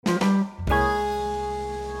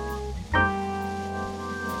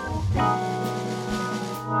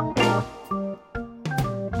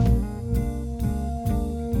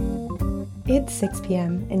It's 6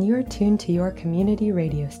 p.m. and you're tuned to your community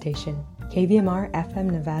radio station, KVMR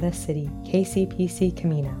FM Nevada City, KCPC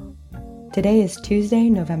Camino. Today is Tuesday,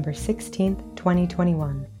 November 16th,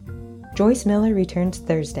 2021. Joyce Miller returns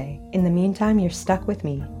Thursday. In the meantime, you're stuck with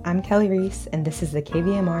me. I'm Kelly Reese, and this is the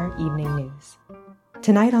KVMR Evening News.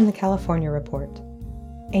 Tonight on the California Report,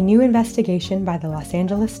 a new investigation by the Los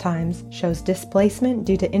Angeles Times shows displacement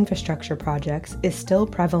due to infrastructure projects is still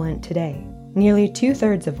prevalent today, nearly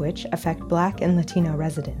 2/3 of which affect Black and Latino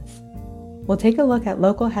residents. We'll take a look at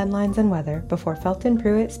local headlines and weather before Felton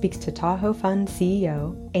Pruitt speaks to Tahoe Fund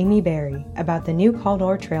CEO Amy Berry about the new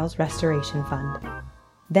Caldor Trails Restoration Fund.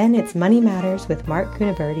 Then it's Money Matters with Mark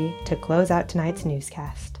Cunaverdi to close out tonight's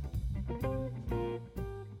newscast.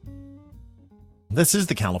 This is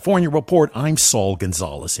the California Report. I'm Saul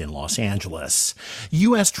Gonzalez in Los Angeles.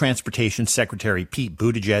 U.S. Transportation Secretary Pete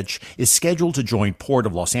Buttigieg is scheduled to join Port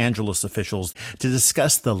of Los Angeles officials to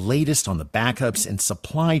discuss the latest on the backups and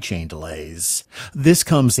supply chain delays. This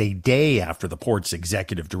comes a day after the port's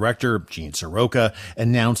executive director, Gene Soroka,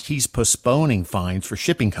 announced he's postponing fines for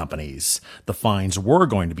shipping companies. The fines were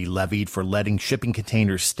going to be levied for letting shipping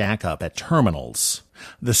containers stack up at terminals.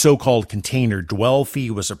 The so-called container dwell fee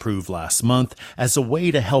was approved last month as a way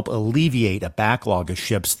to help alleviate a backlog of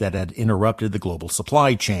ships that had interrupted the global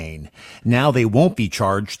supply chain. Now they won't be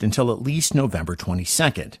charged until at least November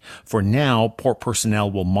 22nd. For now, port personnel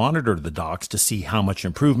will monitor the docks to see how much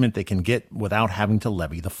improvement they can get without having to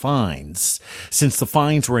levy the fines. Since the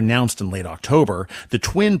fines were announced in late October, the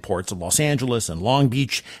twin ports of Los Angeles and Long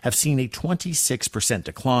Beach have seen a 26%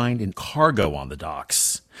 decline in cargo on the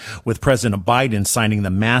docks. With President Biden signing the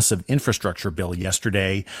massive infrastructure bill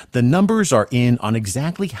yesterday, the numbers are in on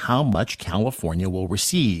exactly how much California will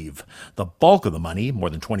receive. The bulk of the money, more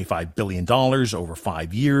than $25 billion over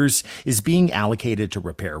 5 years, is being allocated to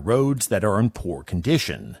repair roads that are in poor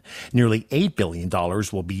condition. Nearly $8 billion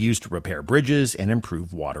will be used to repair bridges and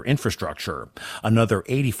improve water infrastructure. Another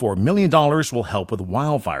 $84 million will help with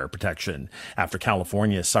wildfire protection, after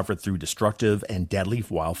California suffered through destructive and deadly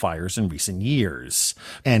wildfires in recent years.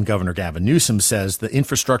 And Governor Gavin Newsom says the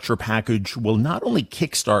infrastructure package will not only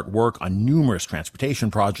kickstart work on numerous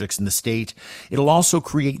transportation projects in the state, it'll also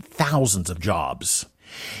create thousands of jobs.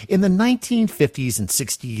 In the 1950s and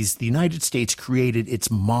 60s, the United States created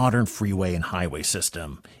its modern freeway and highway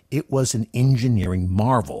system. It was an engineering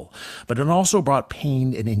marvel, but it also brought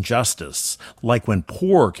pain and injustice, like when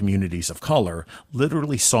poor communities of color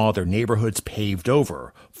literally saw their neighborhoods paved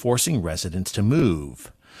over, forcing residents to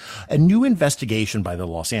move. A new investigation by the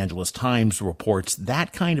Los Angeles Times reports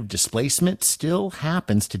that kind of displacement still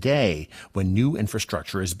happens today when new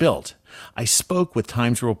infrastructure is built. I spoke with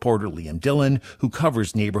Times reporter Liam Dillon, who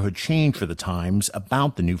covers neighborhood change for the Times,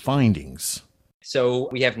 about the new findings. So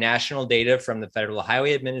we have national data from the Federal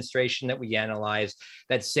Highway Administration that we analyzed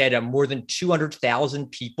that said more than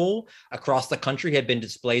 200,000 people across the country have been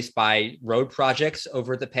displaced by road projects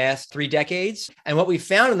over the past 3 decades. And what we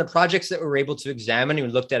found in the projects that we were able to examine, we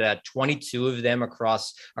looked at 22 of them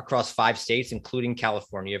across 5 states, including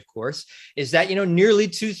California, of course, is that, nearly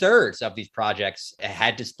 2/3 of these projects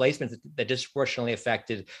had displacements that disproportionately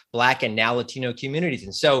affected Black and now Latino communities.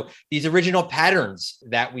 And so these original patterns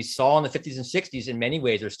that we saw in the 50s and 60s in many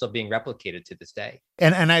ways are still being replicated to this day.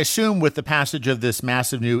 And I assume with the passage of this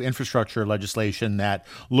massive new infrastructure legislation that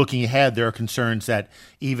looking ahead, there are concerns that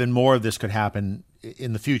even more of this could happen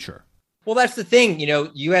in the future. Well, that's the thing.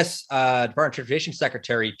 U.S. Department of Transportation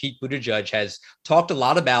Secretary Pete Buttigieg has talked a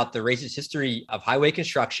lot about the racist history of highway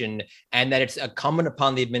construction and that it's incumbent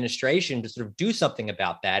upon the administration to sort of do something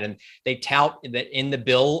about that. And they tout that in the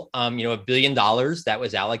bill, $1 billion that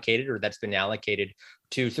was allocated or that's been allocated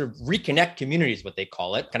to sort of reconnect communities, what they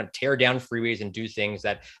call it, kind of tear down freeways and do things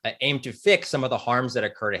that aim to fix some of the harms that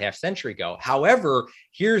occurred a half century ago. However,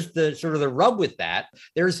 here's the sort of the rub with that.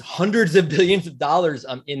 There's hundreds of billions of dollars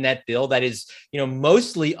in that bill that is,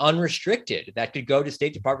 mostly unrestricted, that could go to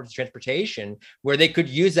state departments of transportation, where they could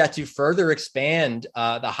use that to further expand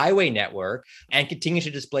the highway network and continue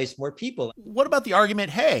to displace more people. What about the argument,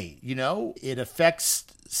 hey, it affects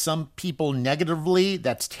some people negatively?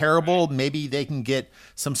 That's terrible. Maybe they can get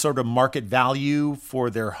some sort of market value for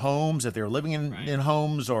their homes if they're living in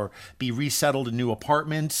homes, or be resettled in new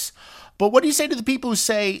apartments. But what do you say to the people who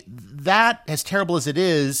say that, as terrible as it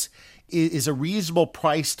is a reasonable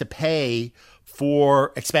price to pay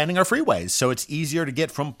for expanding our freeways so it's easier to get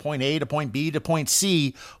from point A to point B to point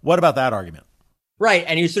C? What about that argument? Right.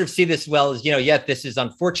 And you sort of see this as, this is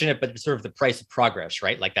unfortunate, but it's sort of the price of progress,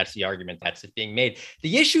 right? Like that's the argument that's being made.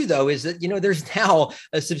 The issue, though, is that, there's now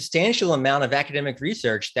a substantial amount of academic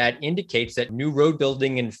research that indicates that new road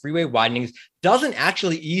building and freeway widenings doesn't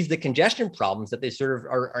actually ease the congestion problems that they sort of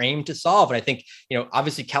are aimed to solve. And I think,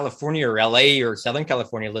 obviously California or LA or Southern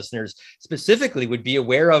California listeners specifically would be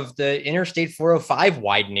aware of the Interstate 405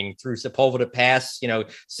 widening through Sepulveda Pass.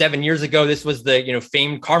 7 years ago, this was the,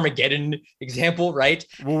 famed Carmageddon example, right?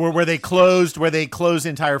 Where they closed the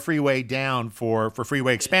entire freeway down for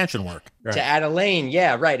freeway expansion work. Right. To add a lane.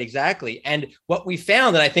 Yeah, right. Exactly. And what we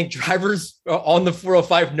found, and I think drivers on the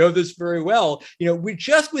 405 know this very well, we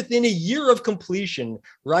just within a year of completion,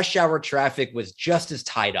 rush hour traffic was just as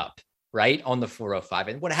tied up, right, on the 405.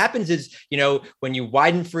 And what happens is, when you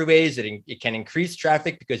widen freeways, it can increase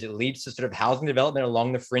traffic because it leads to sort of housing development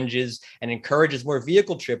along the fringes and encourages more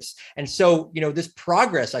vehicle trips. And so, this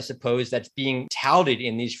progress, I suppose, that's being touted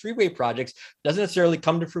in these freeway projects doesn't necessarily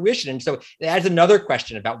come to fruition. And so it adds another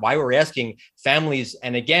question about why we're asking families,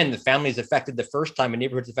 and again, the families affected the first time and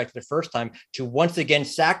neighborhoods affected the first time, to once again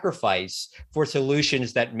sacrifice for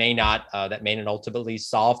solutions that may not ultimately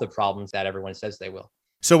solve the problems that everyone says they will.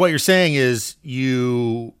 So what you're saying is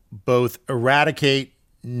you both eradicate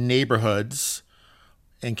neighborhoods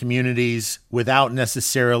and communities without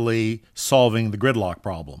necessarily solving the gridlock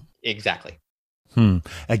problem. Exactly.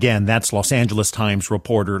 Again, that's Los Angeles Times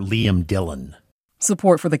reporter Liam Dillon.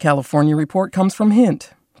 Support for the California Report comes from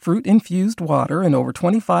Hint, fruit-infused water in over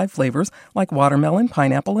 25 flavors like watermelon,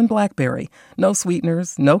 pineapple, and blackberry. No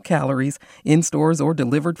sweeteners, no calories, in stores or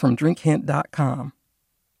delivered from drinkhint.com.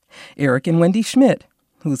 Eric and Wendy Schmidt,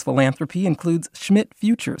 whose philanthropy includes Schmidt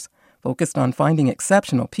Futures, focused on finding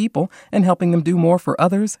exceptional people and helping them do more for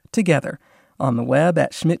others together, on the web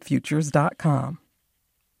at schmidtfutures.com.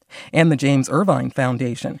 And the James Irvine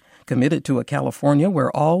Foundation, committed to a California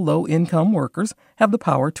where all low-income workers have the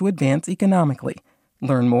power to advance economically.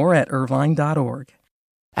 Learn more at irvine.org.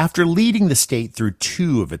 After leading the state through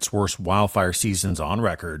two of its worst wildfire seasons on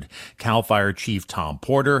record, CAL FIRE Chief Tom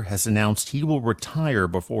Porter has announced he will retire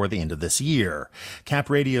before the end of this year. Cap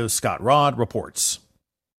Radio's Scott Rod reports.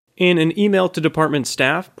 In an email to department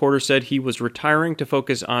staff, Porter said he was retiring to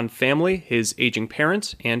focus on family, his aging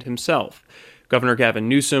parents, and himself. Governor Gavin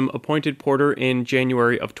Newsom appointed Porter in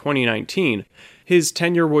January of 2019. His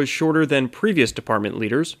tenure was shorter than previous department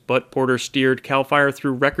leaders, but Porter steered CAL FIRE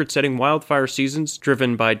through record-setting wildfire seasons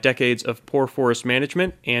driven by decades of poor forest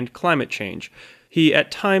management and climate change. He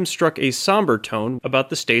at times struck a somber tone about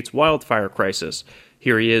the state's wildfire crisis.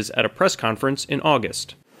 Here he is at a press conference in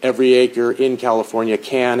August. Every acre in California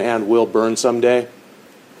can and will burn someday.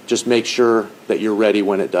 Just make sure that you're ready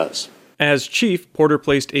when it does. As chief, Porter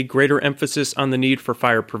placed a greater emphasis on the need for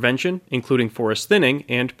fire prevention, including forest thinning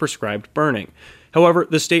and prescribed burning. However,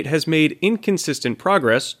 the state has made inconsistent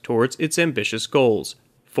progress towards its ambitious goals.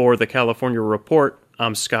 For the California Report,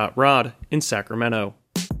 I'm Scott Rod in Sacramento.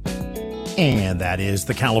 And that is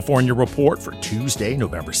the California Report for Tuesday,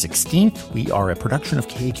 November 16th. We are a production of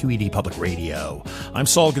KQED Public Radio. I'm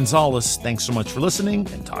Saul Gonzalez. Thanks so much for listening,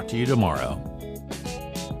 and talk to you tomorrow.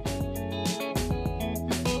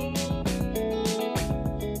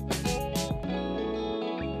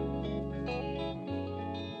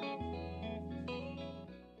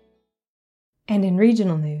 And in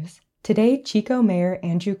regional news, today Chico Mayor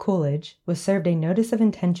Andrew Coolidge was served a notice of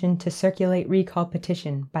intention to circulate recall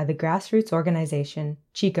petition by the grassroots organization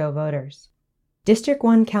Chico Voters. District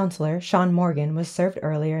 1 Councilor Sean Morgan was served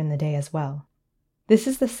earlier in the day as well. This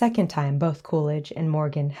is the second time both Coolidge and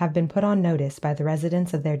Morgan have been put on notice by the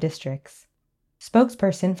residents of their districts.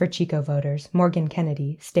 Spokesperson for Chico Voters, Morgan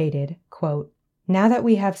Kennedy, stated, quote, "Now that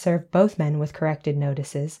we have served both men with corrected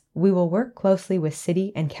notices, we will work closely with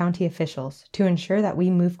city and county officials to ensure that we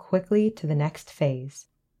move quickly to the next phase.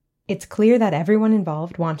 It's clear that everyone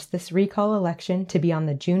involved wants this recall election to be on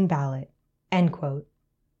the June ballot." End quote.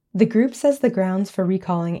 The group says the grounds for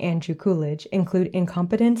recalling Andrew Coolidge include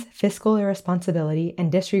incompetence, fiscal irresponsibility,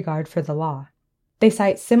 and disregard for the law. They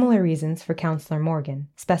cite similar reasons for Councilor Morgan,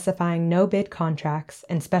 specifying no-bid contracts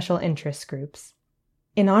and special interest groups.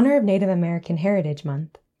 In honor of Native American Heritage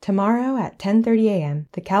Month, tomorrow at 10:30 a.m.,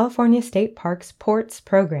 the California State Parks Ports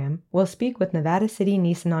program will speak with Nevada City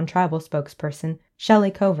Nisenan Tribal spokesperson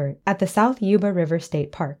Shelley Covert at the South Yuba River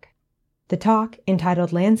State Park. The talk,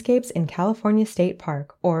 entitled Landscapes in California State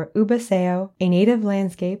Park, or Ubaseo, a native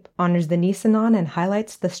landscape, honors the Nisenan and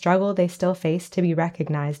highlights the struggle they still face to be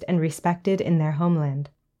recognized and respected in their homeland.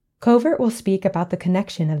 Covert will speak about the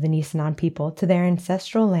connection of the Nisenan people to their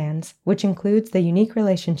ancestral lands, which includes the unique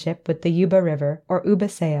relationship with the Yuba River, or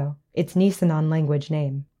Ubaseo, its Nisenan language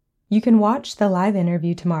name. You can watch the live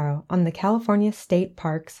interview tomorrow on the California State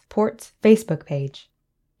Parks Ports Facebook page.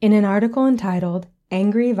 In an article entitled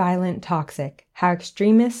Angry, Violent, Toxic: How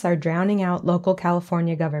Extremists Are Drowning Out Local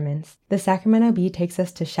California Governments, the Sacramento Bee takes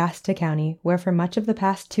us to Shasta County, where for much of the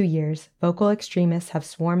past 2 years, vocal extremists have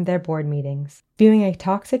swarmed their board meetings, spewing a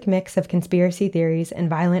toxic mix of conspiracy theories and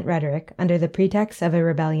violent rhetoric under the pretext of a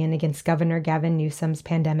rebellion against Governor Gavin Newsom's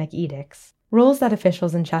pandemic edicts, rules that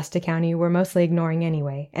officials in Shasta County were mostly ignoring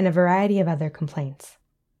anyway, and a variety of other complaints.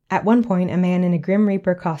 At one point, a man in a Grim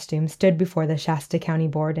Reaper costume stood before the Shasta County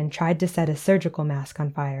Board and tried to set a surgical mask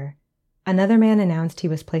on fire. Another man announced he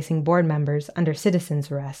was placing board members under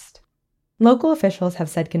citizen's arrest. Local officials have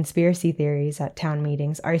said conspiracy theories at town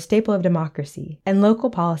meetings are a staple of democracy, and local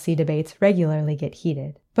policy debates regularly get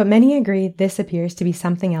heated. But many agree this appears to be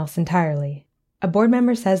something else entirely. A board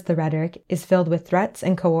member says the rhetoric is filled with threats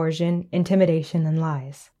and coercion, intimidation, and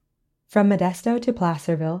lies. From Modesto to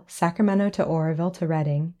Placerville, Sacramento to Oroville to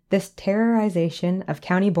Redding, this terrorization of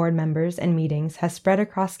county board members and meetings has spread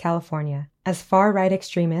across California as far-right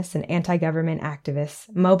extremists and anti-government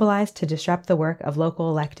activists mobilize to disrupt the work of local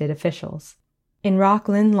elected officials. In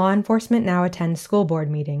Rockland, law enforcement now attends school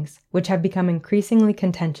board meetings, which have become increasingly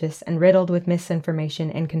contentious and riddled with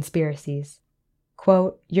misinformation and conspiracies.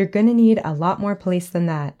 Quote, "You're gonna need a lot more police than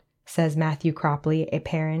that," says Matthew Cropley, a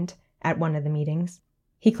parent, at one of the meetings.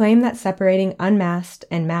 He claimed that separating unmasked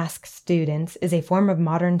and masked students is a form of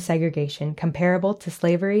modern segregation comparable to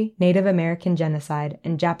slavery, Native American genocide,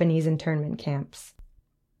 and Japanese internment camps.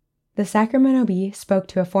 The Sacramento Bee spoke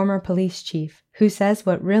to a former police chief who says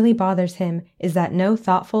what really bothers him is that no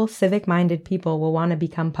thoughtful, civic-minded people will want to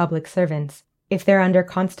become public servants if they're under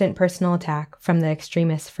constant personal attack from the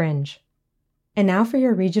extremist fringe. And now for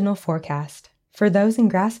your regional forecast. For those in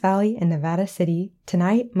Grass Valley and Nevada City,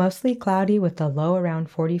 tonight mostly cloudy with a low around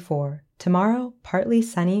 44. Tomorrow, partly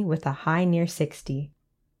sunny with a high near 60.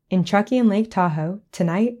 In Truckee and Lake Tahoe,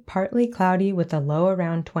 tonight partly cloudy with a low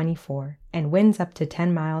around 24 and winds up to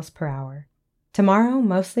 10 miles per hour. Tomorrow,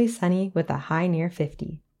 mostly sunny with a high near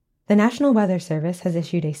 50. The National Weather Service has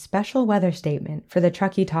issued a special weather statement for the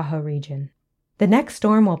Truckee-Tahoe region. The next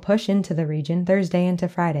storm will push into the region Thursday into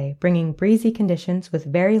Friday, bringing breezy conditions with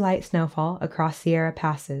very light snowfall across Sierra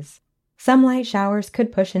passes. Some light showers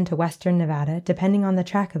could push into western Nevada depending on the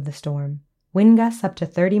track of the storm. Wind gusts up to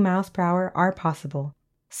 30 miles per hour are possible.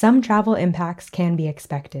 Some travel impacts can be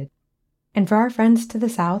expected. And for our friends to the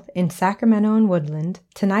south, in Sacramento and Woodland,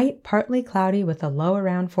 tonight partly cloudy with a low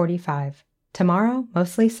around 45. Tomorrow,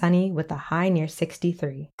 mostly sunny with a high near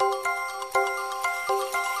 63.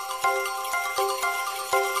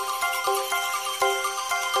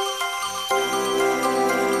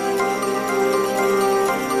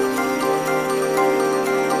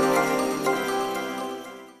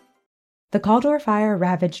 The Caldor Fire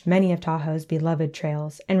ravaged many of Tahoe's beloved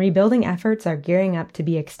trails, and rebuilding efforts are gearing up to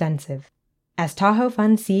be extensive. As Tahoe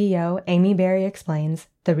Fund CEO Amy Berry explains,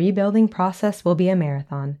 the rebuilding process will be a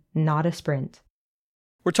marathon, not a sprint.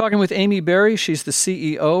 We're talking with Amy Berry. She's the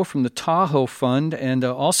CEO from the Tahoe Fund, and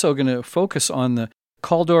also going to focus on the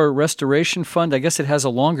Caldor Restoration Fund. I guess it has a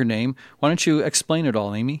longer name. Why don't you explain it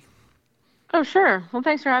all, Amy? Oh, sure. Well,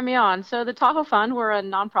 thanks for having me on. So the Tahoe Fund, we're a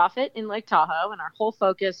nonprofit in Lake Tahoe, and our whole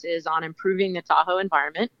focus is on improving the Tahoe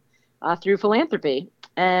environment through philanthropy.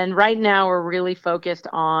 And right now we're really focused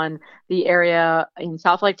on the area in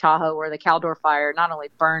South Lake Tahoe where the Caldor Fire not only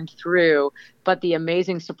burned through, but the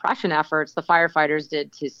amazing suppression efforts the firefighters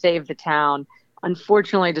did to save the town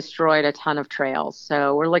unfortunately destroyed a ton of trails.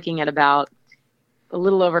 So we're looking at about a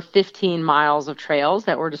little over 15 miles of trails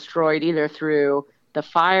that were destroyed either through the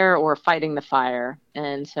fire or fighting the fire.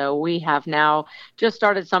 And so we have now just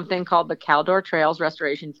started something called the Caldor Trails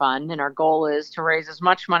Restoration Fund. And our goal is to raise as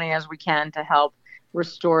much money as we can to help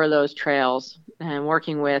restore those trails. And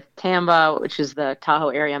working with TAMBA, which is the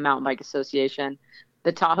Tahoe Area Mountain Bike Association,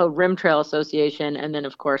 the Tahoe Rim Trail Association, and then,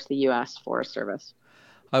 of course, the U.S. Forest Service.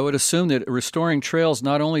 I would assume that restoring trails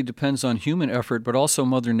not only depends on human effort, but also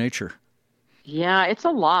Mother Nature. Yeah, it's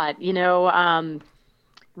a lot.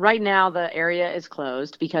 Right now, the area is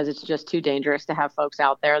closed because it's just too dangerous to have folks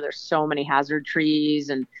out there. There's so many hazard trees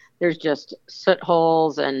and there's just soot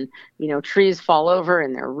holes and, trees fall over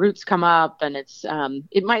and their roots come up and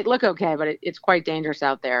it might look okay, but it's quite dangerous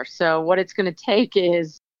out there. So what it's going to take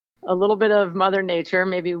is a little bit of Mother Nature.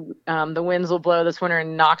 Maybe the winds will blow this winter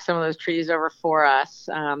and knock some of those trees over for us.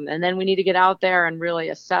 And then we need to get out there and really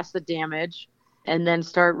assess the damage and then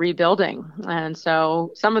start rebuilding. And so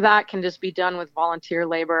some of that can just be done with volunteer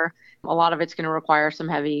labor. A lot of it's going to require some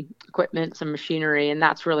heavy equipment, some machinery, and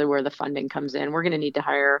that's really where the funding comes in. We're going to need to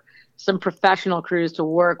hire some professional crews to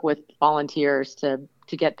work with volunteers to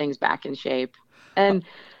get things back in shape. And,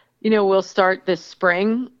 we'll start this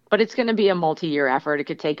spring but it's going to be a multi-year effort. It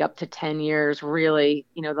could take up to 10 years. Really,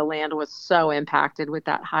 the land was so impacted with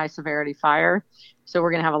that high severity fire. So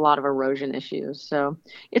we're going to have a lot of erosion issues. So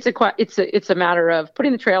it's a matter of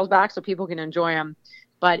putting the trails back so people can enjoy them,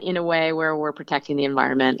 but in a way where we're protecting the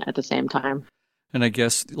environment at the same time. And I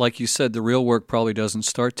guess, like you said, the real work probably doesn't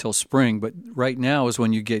start till spring, but right now is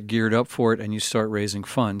when you get geared up for it and you start raising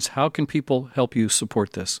funds. How can people help you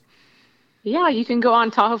support this? Yeah, you can go on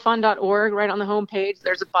TahoeFund.org. Right on the homepage,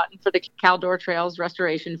 there's a button for the Caldor Trails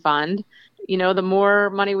Restoration Fund. The more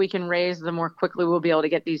money we can raise, the more quickly we'll be able to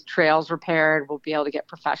get these trails repaired. We'll be able to get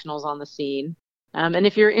professionals on the scene. And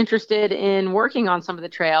if you're interested in working on some of the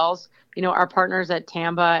trails, our partners at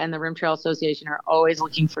TAMBA and the Rim Trail Association are always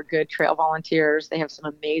looking for good trail volunteers. They have some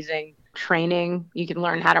amazing training. You can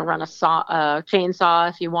learn how to run a chainsaw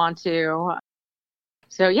if you want to.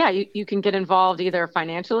 So yeah, you can get involved either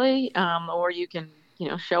financially or you can,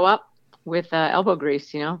 show up with elbow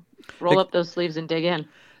grease, roll up those sleeves and dig in.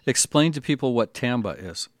 Explain to people what TAMBA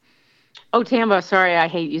is. Oh, TAMBA. Sorry, I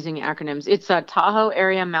hate using acronyms. It's a Tahoe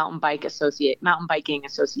Area Mountain Biking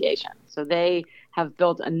Association. So they have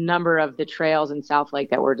built a number of the trails in South Lake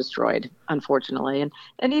that were destroyed, unfortunately.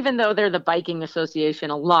 And even though they're the biking association,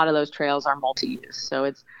 a lot of those trails are multi-use. So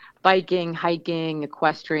it's biking, hiking,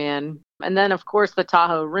 equestrian. And then, of course, the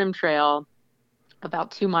Tahoe Rim Trail, about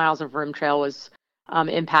 2 miles of rim trail was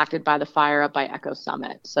impacted by the fire up by Echo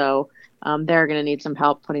Summit. So they're going to need some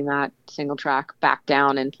help putting that single track back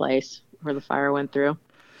down in place where the fire went through.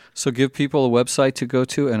 So give people a website to go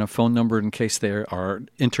to and a phone number in case they are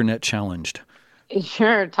internet challenged.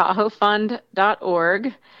 Sure,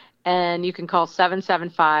 TahoeFund.org, and you can call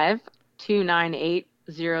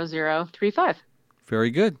 775-298-0035.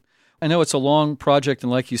 Very good. I know it's a long project,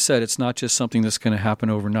 and like you said, it's not just something that's going to happen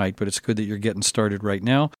overnight, but it's good that you're getting started right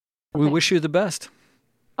now. We wish you the best.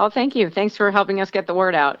 Oh, thank you. Thanks for helping us get the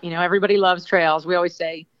word out. Everybody loves trails. We always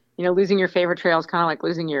say, losing your favorite trail is kind of like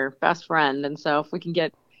losing your best friend. And so if we can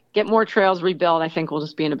get more trails rebuilt, I think we'll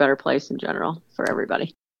just be in a better place in general for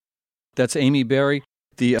everybody. That's Amy Berry,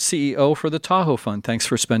 the CEO for the Tahoe Fund. Thanks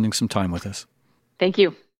for spending some time with us. Thank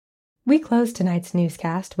you. We close tonight's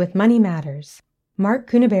newscast with Money Matters.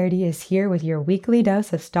 Mark Cunaberti is here with your weekly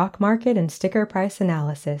dose of stock market and sticker price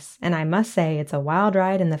analysis, and I must say it's a wild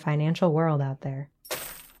ride in the financial world out there.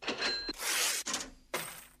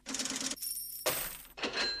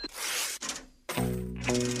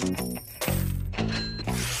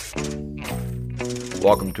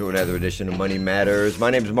 Welcome to another edition of Money Matters. My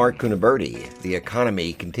name is Mark Cunaberti. The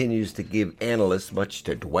economy continues to give analysts much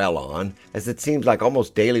to dwell on, as it seems like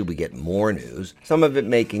almost daily we get more news, some of it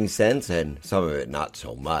making sense and some of it not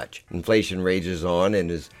so much. Inflation rages on and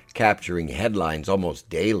is capturing headlines almost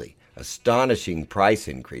daily. Astonishing price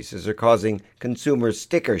increases are causing consumers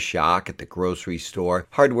sticker shock at the grocery store,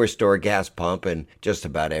 hardware store, gas pump, and just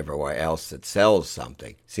about everywhere else that sells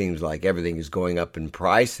something. Seems like everything is going up in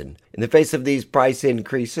price, and in the face of these price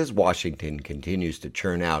increases, Washington continues to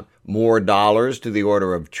churn out more dollars to the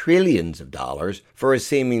order of trillions of dollars for a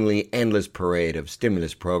seemingly endless parade of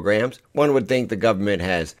stimulus programs. One would think the government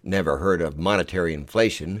has never heard of monetary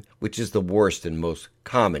inflation, which is the worst and most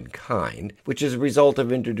common kind, which is a result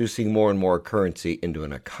of introducing more and more currency into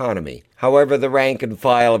an economy. However, the rank and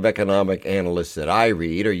file of economic analysts that I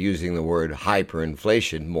read are using the word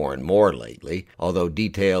hyperinflation more and more lately, although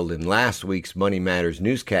detailed in last week's Money Matters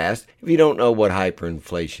newscast. If you don't know what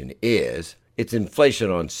hyperinflation is, it's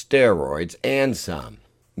inflation on steroids and some.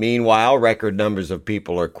 Meanwhile, record numbers of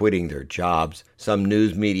people are quitting their jobs. Some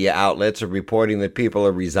news media outlets are reporting that people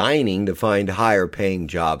are resigning to find higher-paying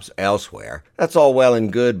jobs elsewhere. That's all well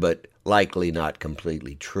and good, but likely not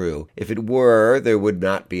completely true. If it were, there would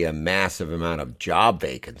not be a massive amount of job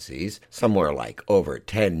vacancies, somewhere like over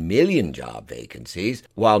 10 million job vacancies,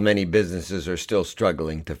 while many businesses are still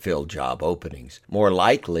struggling to fill job openings. More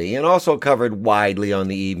likely, and also covered widely on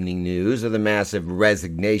the evening news, are the massive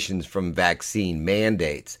resignations from vaccine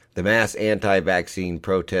mandates. The mass anti-vaccine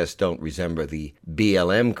protests don't resemble the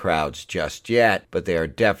BLM crowds just yet, but they are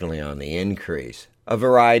definitely on the increase. A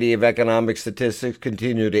variety of economic statistics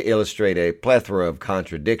continue to illustrate a plethora of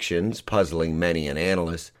contradictions, puzzling many an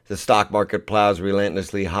analyst. The stock market plows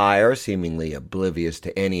relentlessly higher, seemingly oblivious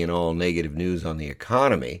to any and all negative news on the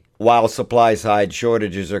economy, while supply-side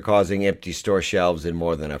shortages are causing empty store shelves in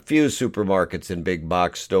more than a few supermarkets and big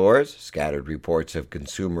box stores. Scattered reports of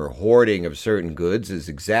consumer hoarding of certain goods is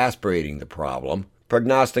exasperating the problem.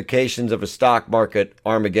 Prognostications of a stock market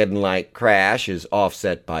Armageddon-like crash is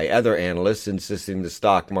offset by other analysts insisting the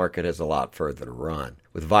stock market has a lot further to run.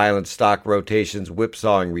 With violent stock rotations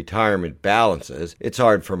whipsawing retirement balances, it's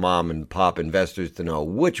hard for mom-and-pop investors to know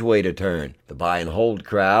which way to turn. The buy-and-hold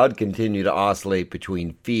crowd continue to oscillate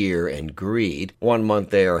between fear and greed. 1 month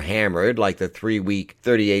they are hammered, like the 3-week,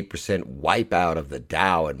 38% wipeout of the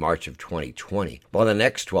Dow in March of 2020, while the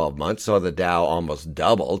next 12 months saw the Dow almost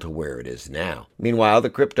double to where it is now. Meanwhile, the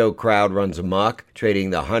crypto crowd runs amok, trading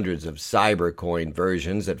the hundreds of cybercoin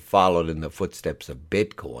versions that followed in the footsteps of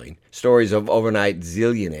Bitcoin. Stories of overnight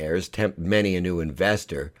zillionaires tempt many a new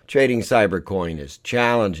investor. Trading cybercoin is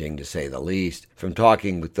challenging, to say the least. From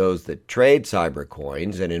talking with those that trade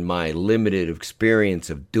cybercoins, and in my limited experience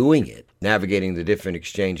of doing it, navigating the different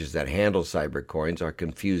exchanges that handle cybercoins are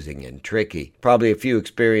confusing and tricky. Probably a few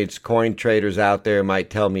experienced coin traders out there might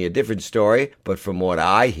tell me a different story, but from what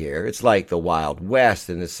I hear, it's like the Wild West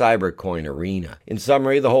in the cybercoin arena. In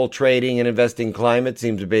summary, the whole trading and investing climate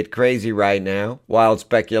seems a bit crazy right now. Wild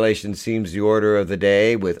speculation seems the order of the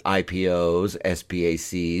day, with IPOs,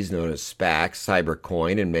 SPACs, known as SPACs,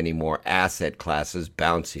 cybercoin, and many more asset classes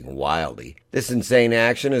bouncing wildly. This insane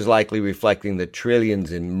action is likely reflecting the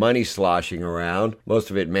trillions in money sloshing around,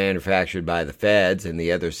 most of it manufactured by the Feds and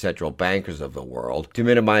the other central bankers of the world, to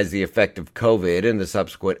minimize the effect of COVID and the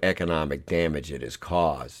subsequent economic damage it has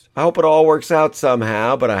caused. I hope it all works out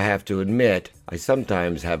somehow, but I have to admit, I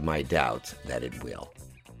sometimes have my doubts that it will.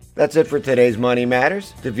 That's it for today's Money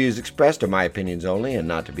Matters. The views expressed are my opinions only and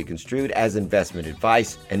not to be construed as investment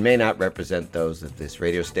advice and may not represent those of this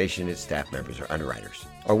radio station, its staff members, or underwriters.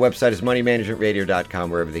 Our website is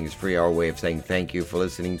moneymanagementradio.com, where everything is free. Our way of saying thank you for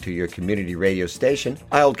listening to your community radio station.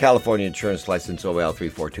 I hold California Insurance License OL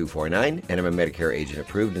 34249, and I'm a Medicare agent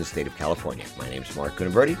approved in the state of California. My name is Mark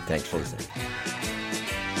Cunaberti. Thanks for listening.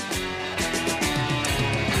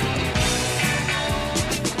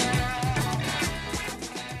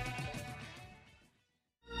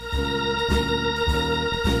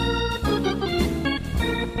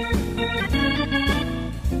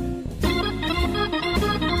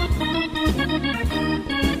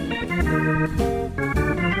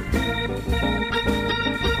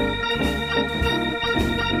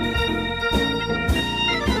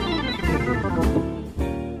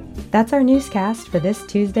 That's our newscast for this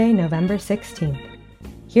Tuesday, November 16th.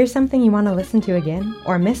 Here's something you want to listen to again,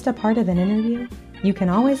 or missed a part of an interview? You can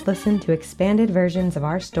always listen to expanded versions of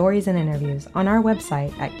our stories and interviews on our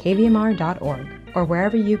website at kvmr.org or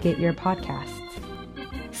wherever you get your podcasts.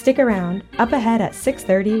 Stick around. Up ahead at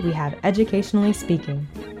 6:30, we have Educationally Speaking.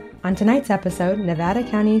 On tonight's episode, Nevada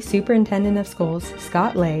County Superintendent of Schools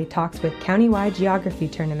Scott Lay talks with Countywide Geography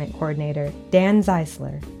Tournament Coordinator Dan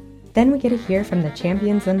Zeisler. Then we get to hear from the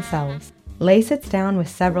champions themselves. Lay sits down with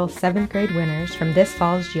several 7th grade winners from this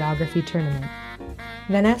fall's geography tournament.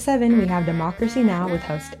 Then at 7, we have Democracy Now! With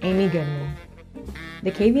host Amy Goodman.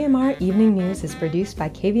 The KVMR Evening News is produced by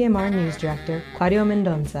KVMR News Director Claudio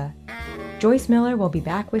Mendonça. Joyce Miller will be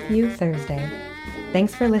back with you Thursday.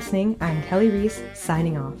 Thanks for listening. I'm Kelly Reese,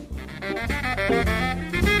 signing off.